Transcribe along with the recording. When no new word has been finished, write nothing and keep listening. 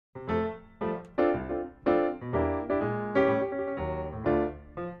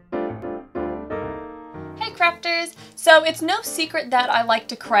crafters. So it's no secret that I like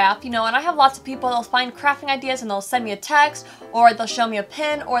to craft, you know, and I have lots of people that'll find crafting ideas and they'll send me a text, or they'll show me a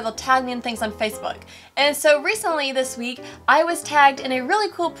pin, or they'll tag me in things on Facebook. And so recently this week, I was tagged in a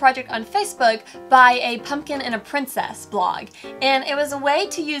really cool project on Facebook by a Pumpkin and a Princess blog. And it was a way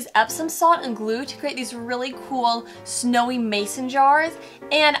to use Epsom salt and glue to create these really cool snowy mason jars.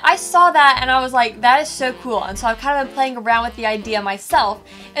 And I saw that and I was like, that is so cool. And so I've kind of been playing around with the idea myself.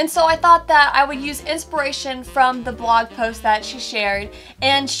 And so I thought that I would use inspiration from the blog post that she shared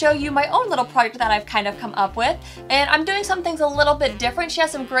and show you my own little project that I've kind of come up with. And I'm doing some things a little bit different. She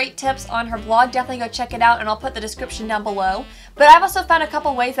has some great tips on her blog. Definitely go check it out, and I'll put the description down below. But I've also found a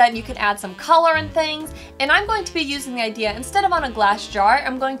couple ways that you can add some color and things. And I'm going to be using the idea, instead of on a glass jar,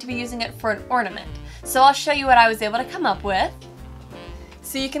 I'm going to be using it for an ornament. So I'll show you what I was able to come up with.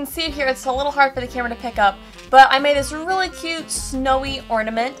 So you can see it here, it's a little hard for the camera to pick up, but I made this really cute snowy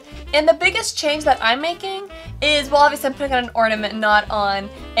ornament. And the biggest change that I'm making is, well, obviously I'm putting on an ornament, not on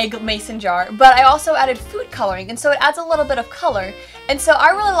a mason jar, but I also added food coloring, and so it adds a little bit of color. And so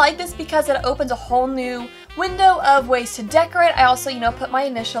I really like this because it opens a whole new window of ways to decorate. I also, you know, put my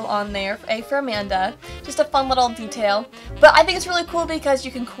initial on there, A for Amanda, just a fun little detail. But I think it's really cool because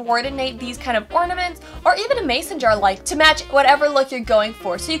you can coordinate these kind of ornaments, or even a mason jar like, to match whatever look you're going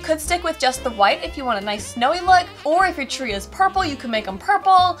for. So you could stick with just the white if you want a nice snowy look, or if your tree is purple, you can make them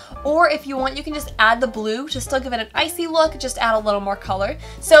purple, or if you want, you can just add the blue to still give it an icy look, just add a little more color.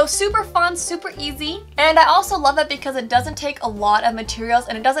 So super fun, super easy, and I also love it because it doesn't take a lot of materials,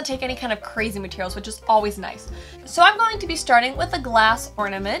 and it doesn't take any kind of crazy materials, which is always nice. So I'm going to be starting with a glass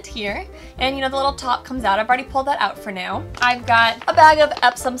ornament here, and you know the little top comes out. I've already pulled that out for now. I've got a bag of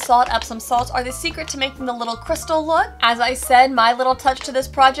Epsom salt. Epsom salts are the secret to making the little crystal look. As I said, my little touch to this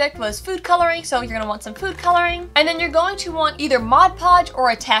project was food coloring, so you're going to want some food coloring. And then you're going to want either Mod Podge or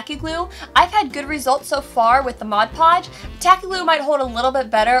a tacky glue. I've had good results so far with the Mod Podge. Tacky glue might hold a little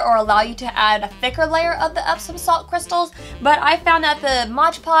bit better or allow you to add a thicker layer of the Epsom salt crystals, but I found that the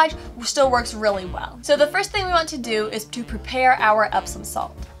Mod Podge still works really well. So the first thing we want to do is to prepare our Epsom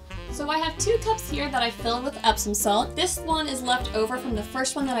salt. So I have 2 cups here that I filled with Epsom salt. This one is left over from the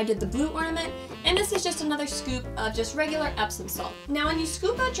first one that I did the blue ornament, and this is just another scoop of just regular Epsom salt. Now when you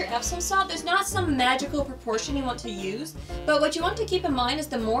scoop out your Epsom salt, there's not some magical proportion you want to use, but what you want to keep in mind is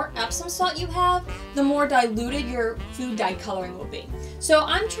the more Epsom salt you have, the more diluted your food dye coloring will be. So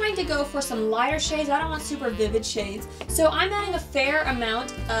I'm trying to go for some lighter shades. I don't want super vivid shades. So I'm adding a fair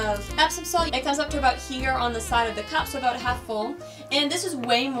amount of Epsom salt. It comes up to about here on the side of the cup, so about half full. And this is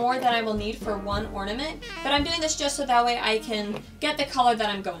way more than I will need for one ornament, but I'm doing this just so that way I can get the color that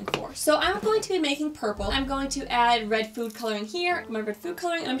I'm going for. So I'm going to be making purple. I'm going to add red food coloring here, my red food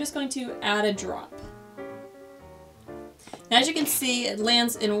coloring, and I'm just going to add a drop. Now, as you can see, it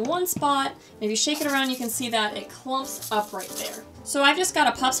lands in one spot, and if you shake it around, you can see that it clumps up right there. So I've just got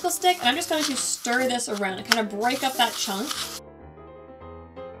a popsicle stick, and I'm just going to stir this around and kind of break up that chunk.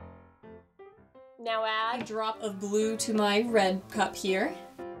 Now add a drop of blue to my red cup here.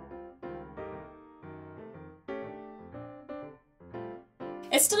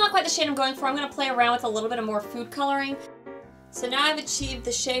 It's still not quite the shade I'm going for. I'm going to play around with a little bit of more food coloring. So now I've achieved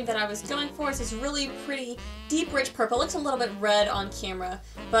the shade that I was going for. It's this really pretty, deep, rich purple. It looks a little bit red on camera,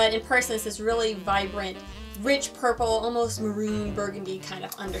 but in person it's this really vibrant, rich purple, almost maroon burgundy kind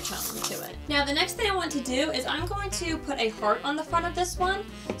of undertone to it. Now the next thing I want to do is I'm going to put a heart on the front of this one.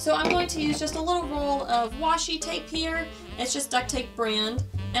 So I'm going to use just a little roll of washi tape here. It's just duct tape brand,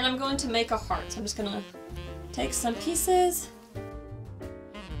 and I'm going to make a heart. So I'm just going to take some pieces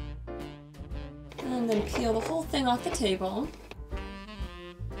and then peel the whole thing off the table.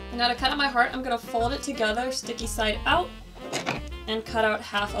 And now to cut out my heart, I'm going to fold it together, sticky side out, and cut out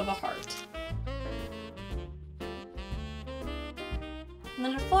half of a heart. And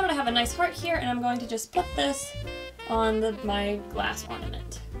then to fold it, I have a nice heart here, and I'm going to just put this on my glass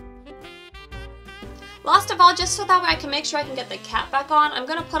ornament. Last of all, just so that way I can make sure I can get the cap back on, I'm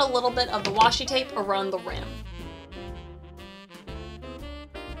going to put a little bit of the washi tape around the rim.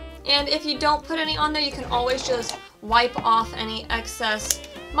 And if you don't put any on there, you can always just wipe off any excess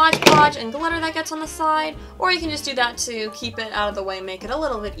Mod Podge and glitter that gets on the side, or you can just do that to keep it out of the way, make it a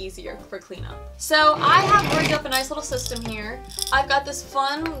little bit easier for cleanup. So I have rigged up a nice little system here. I've got this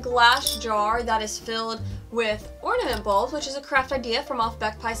fun glass jar that is filled with ornament bulbs, which is a craft idea from Off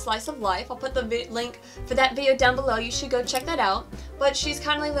Beck Pie Slice of Life. I'll put the link for that video down below. You should go check that out. But she's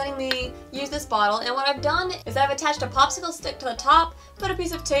kindly letting me use this bottle, and what I've done is I've attached a popsicle stick to the top, put a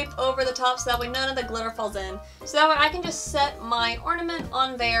piece of tape over the top so that way none of the glitter falls in. So that way I can just set my ornament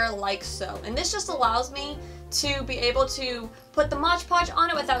on there like so. And this just allows me to be able to put the Mod Podge on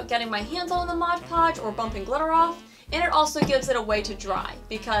it without getting my hands on the Mod Podge or bumping glitter off. And it also gives it a way to dry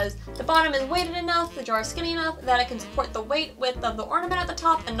because the bottom is weighted enough, the jar is skinny enough that it can support the weight width of the ornament at the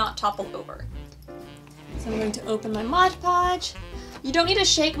top and not topple over. So I'm going to open my Mod Podge. You don't need to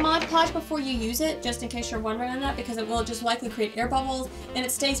shake Mod Podge before you use it, just in case you're wondering on that, because it will just likely create air bubbles and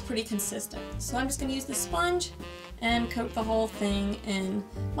it stays pretty consistent. So I'm just going to use the sponge and coat the whole thing in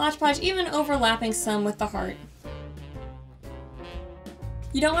Mod Podge, even overlapping some with the heart.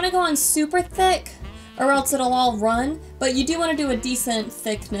 You don't want to go on super thick or else it'll all run, but you do want to do a decent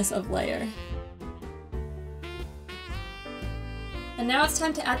thickness of layer. And now it's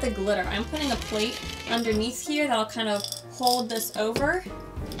time to add the glitter. I'm putting a plate underneath here that'll kind of hold this over.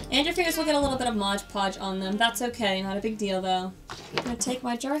 And your fingers will get a little bit of Mod Podge on them. That's okay, not a big deal though. I'm going to take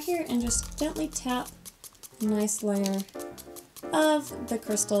my jar here and just gently tap a nice layer of the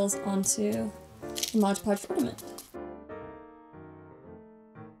crystals onto the Mod Podge ornament.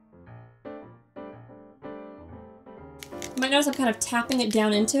 You might notice I'm kind of tapping it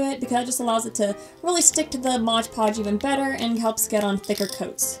down into it because that just allows it to really stick to the Mod Podge even better and helps get on thicker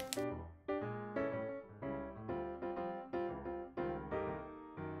coats.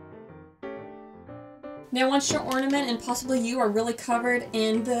 Now once your ornament and possibly you are really covered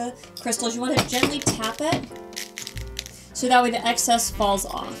in the crystals, you want to gently tap it so that way the excess falls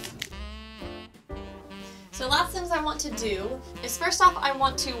off. So last things I want to do is first off I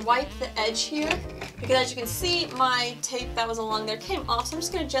want to wipe the edge here because as you can see my tape that was along there came off, so I'm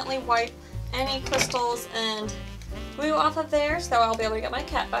just going to gently wipe any crystals and glue off of there so that I'll be able to get my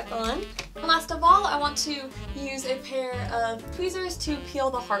cap back on. And last of all I want to use a pair of tweezers to peel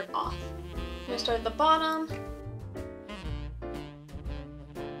the heart off. I'm going to start at the bottom.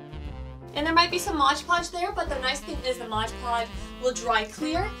 And there might be some Mod Podge there, but the nice thing is the Mod Podge will dry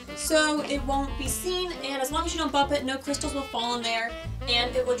clear, so it won't be seen, and as long as you don't bump it, no crystals will fall in there,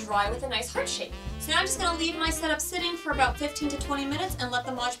 and it will dry with a nice heart shape. So now I'm just going to leave my setup sitting for about 15 to 20 minutes and let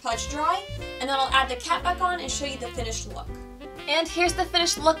the Mod Podge dry, and then I'll add the cap back on and show you the finished look. And here's the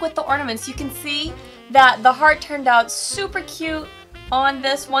finished look with the ornaments. You can see that the heart turned out super cute on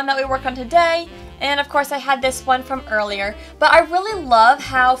this one that we worked on today, and of course I had this one from earlier. But I really love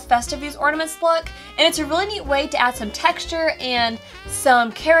how festive these ornaments look, and it's a really neat way to add some texture and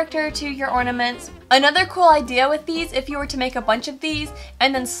some character to your ornaments. Another cool idea with these, if you were to make a bunch of these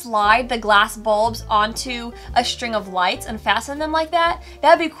and then slide the glass bulbs onto a string of lights and fasten them like that,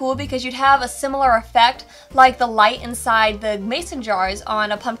 that'd be cool because you'd have a similar effect like the light inside the mason jars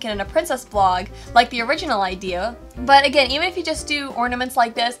on a Pumpkin and a Princess vlog, like the original idea. But again, even if you just do ornaments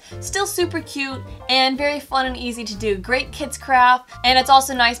like this, still super cute and very fun and easy to do. Great kids craft, and it's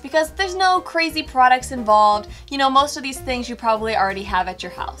also nice because there's no crazy products involved. You know, most of these things you probably already have at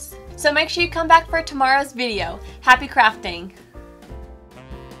your house. So make sure you come back for tomorrow's video. Happy crafting!